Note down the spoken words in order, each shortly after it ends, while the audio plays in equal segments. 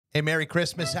Hey, Merry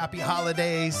Christmas, Happy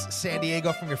Holidays, San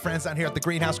Diego, from your friends down here at the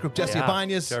Greenhouse Group, Jesse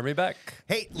Ibanez. Jeremy Beck.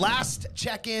 Hey, last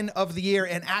check-in of the year,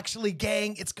 and actually,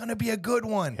 gang, it's going to be a good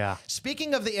one. Yeah.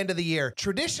 Speaking of the end of the year,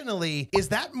 traditionally, is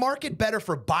that market better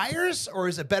for buyers or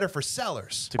is it better for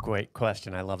sellers? It's a great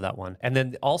question. I love that one. And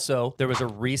then also, there was a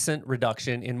recent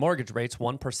reduction in mortgage rates,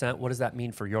 1%. What does that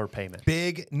mean for your payment?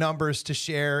 Big numbers to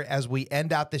share as we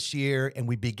end out this year and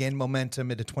we begin momentum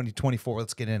into 2024.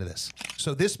 Let's get into this.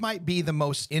 So this might be the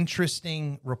most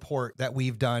interesting report that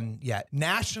we've done yet.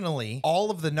 Nationally, all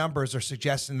of the numbers are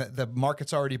suggesting that the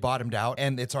market's already bottomed out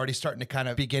and it's already starting to kind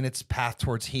of begin its path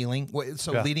towards healing.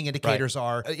 So leading indicators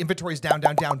are inventory's down,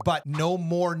 but no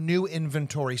more new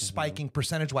inventory spiking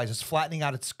percentage-wise. It's flattening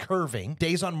out, it's curving.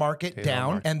 Days on market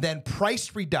down, and then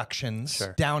price reductions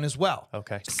down as well.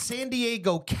 Okay. San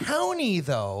Diego County,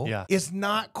 though, is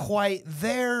not quite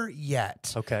there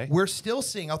yet. Okay. We're still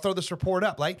seeing, I'll throw this report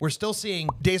up, we're still seeing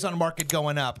days on market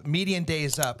going up, median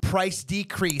days up, price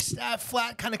decrease,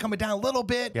 flat, kind of coming down a little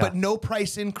bit, but no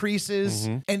price increases,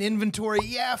 and inventory,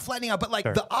 flattening out. But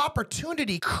the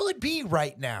opportunity could be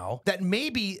right now that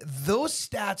maybe those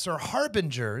stats are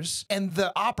harbingers, and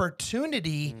the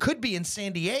opportunity could be in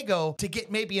San Diego to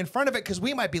get maybe in front of it because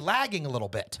we might be lagging a little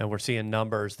bit. And we're seeing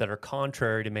numbers that are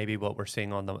contrary to maybe what we're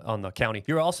seeing on the county.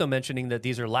 You're also mentioning that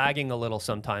these are lagging a little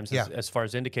sometimes as far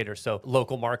as indicators. So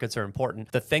local markets are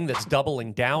important. The thing that's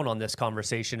doubling down on this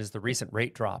conversation is the recent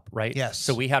rate drop, right? Yes.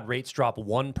 So we had rates drop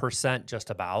 1% just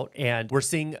about, and we're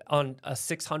seeing on a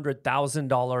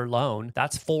 $600,000 loan,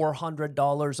 that's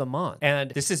 $400 a month.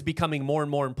 And this is becoming more and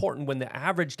more important when the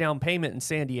average down payment in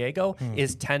San Diego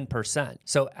is 10%.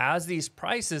 So as these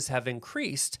prices have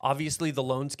increased, obviously the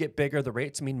loans get bigger, the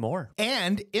rates mean more.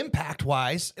 And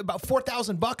impact-wise, about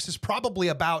 $4,000 is probably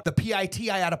about the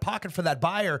PITI out of pocket for that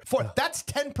buyer. That's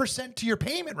 10% to your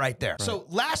payment right there. Right. So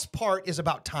last part is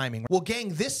about timing. Well, gang,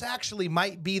 this actually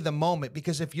might be the moment,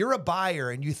 because if you're a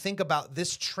buyer and you think about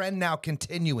this trend now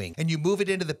continuing and you move it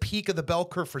into the peak of the bell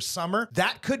curve for summer,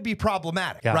 that could be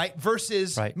problematic, right?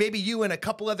 Versus maybe you and a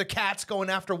couple other cats going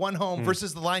after one home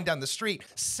versus the line down the street.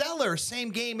 Seller,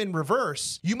 same game in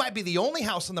reverse. You might be the only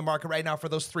house on the market right now for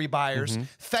those three buyers,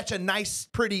 fetch a nice,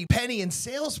 pretty penny in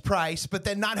sales price, but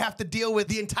then not have to deal with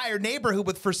the entire neighborhood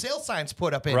with for sale signs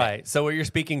put up in it. So what you're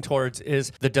speaking towards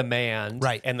is the demand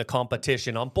and the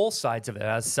competition on both sides of it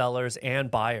as sellers and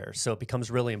buyers. So it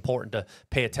becomes really important to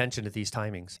pay attention to these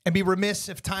timings. And be remiss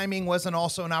if timing wasn't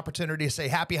also an opportunity to say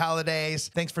happy holidays.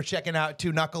 Thanks for checking out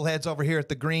two knuckleheads over here at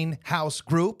the Greenhouse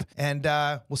Group. And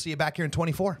we'll see you back here in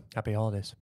 24. Happy holidays.